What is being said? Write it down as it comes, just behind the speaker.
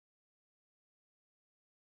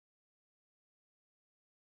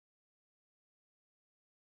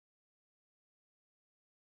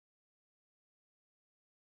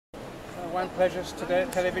Wine Pleasures today,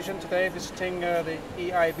 television today, visiting the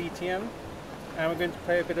EIVTM, and we're going to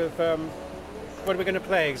play a bit of. What are we going to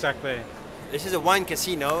play exactly? This is a wine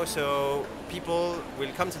casino, so people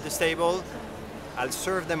will come to this table. I'll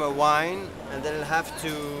serve them a wine, and they'll have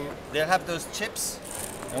those chips,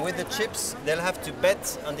 and with the chips, they'll have to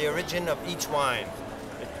bet on the origin of each wine.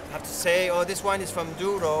 They have to say, oh, this wine is from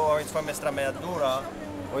Douro, or it's from Extremadura,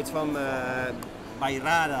 or it's from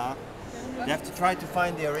Bairrada. They have to try to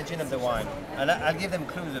find the origin of the wine. And I'll give them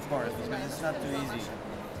clues, of course, because it's not too easy.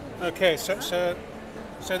 Okay, so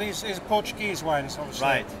these is Portuguese wines, obviously.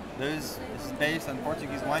 Right. This is based on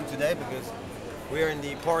Portuguese wine today because we're in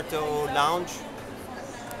the Porto Lounge.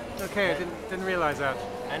 Okay, I didn't realize that.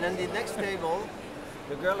 And on the next table,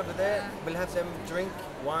 the girl over there will have them drink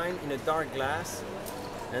wine in a dark glass,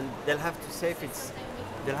 and they'll have to say if it's.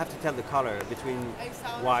 They'll have to tell the color between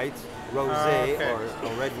white, rosé, or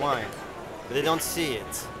red wine, but they don't see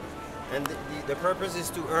it. And the purpose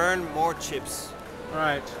is to earn more chips.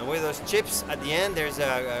 Right. And with those chips, at the end, there's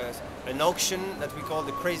an auction that we call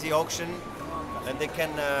the crazy auction, and they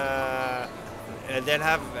can they'll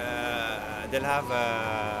have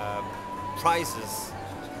prizes.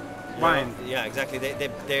 Wine. Yeah, exactly.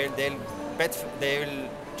 They'll bet. They'll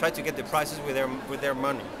try to get the prizes with their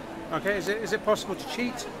money. Okay. Is it possible to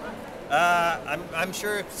cheat? I'm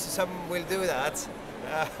sure some will do that.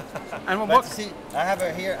 And what? See, I have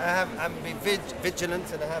here. I'm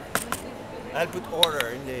vigilant, and I'll put order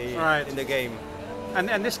in the game.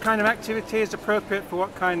 And this kind of activity is appropriate for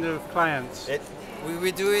what kind of clients?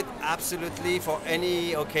 We do it absolutely for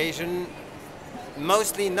any occasion.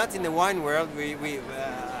 Mostly not in the wine world. We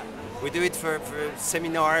do it for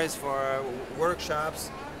seminars, for workshops,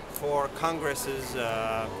 for congresses,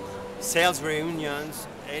 sales reunions,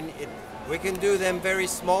 and we can do them very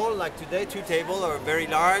small, like today, 2 tables, or very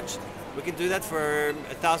large. We can do that for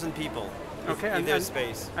 1,000 people. Okay, if there's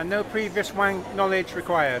space. And no previous wine knowledge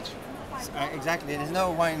required. Exactly, there's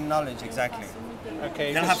no wine knowledge. Exactly.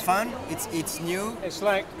 Okay. They'll have fun. It's new. It's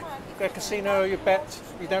like a casino. You bet.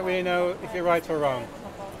 You don't really know if you're right or wrong.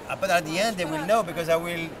 But at the end, they will know because I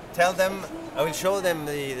will tell them. I will show them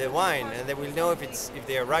the wine, and they will know if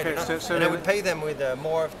they are right or not. And I will pay them with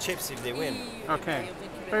more chips if they win. Okay,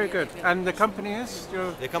 very good. And the company is?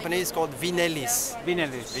 The company is called Vinelis.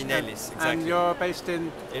 Vinelis. Vinelis, exactly. And you're based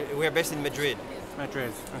in? We are based in Madrid.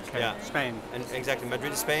 Madrid, okay. Yeah. Spain. And exactly,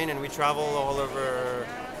 Madrid, Spain, and we travel all over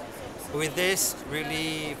with this,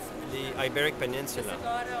 really, the Iberic Peninsula,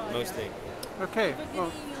 mostly. Okay,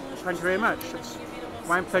 well, thank you very much. It's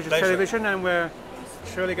Wine Pleasures Television, and we're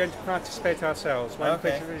surely going to participate ourselves. Wine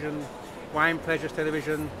Television, Wine Pleasures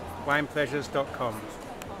Television, winepleasures.com.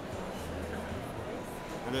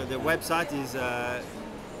 And the website is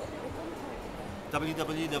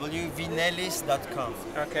www.vinelis.com.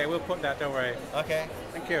 Okay, we'll put that, don't worry. Okay.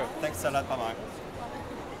 Thank you. Thanks a lot, bye-bye.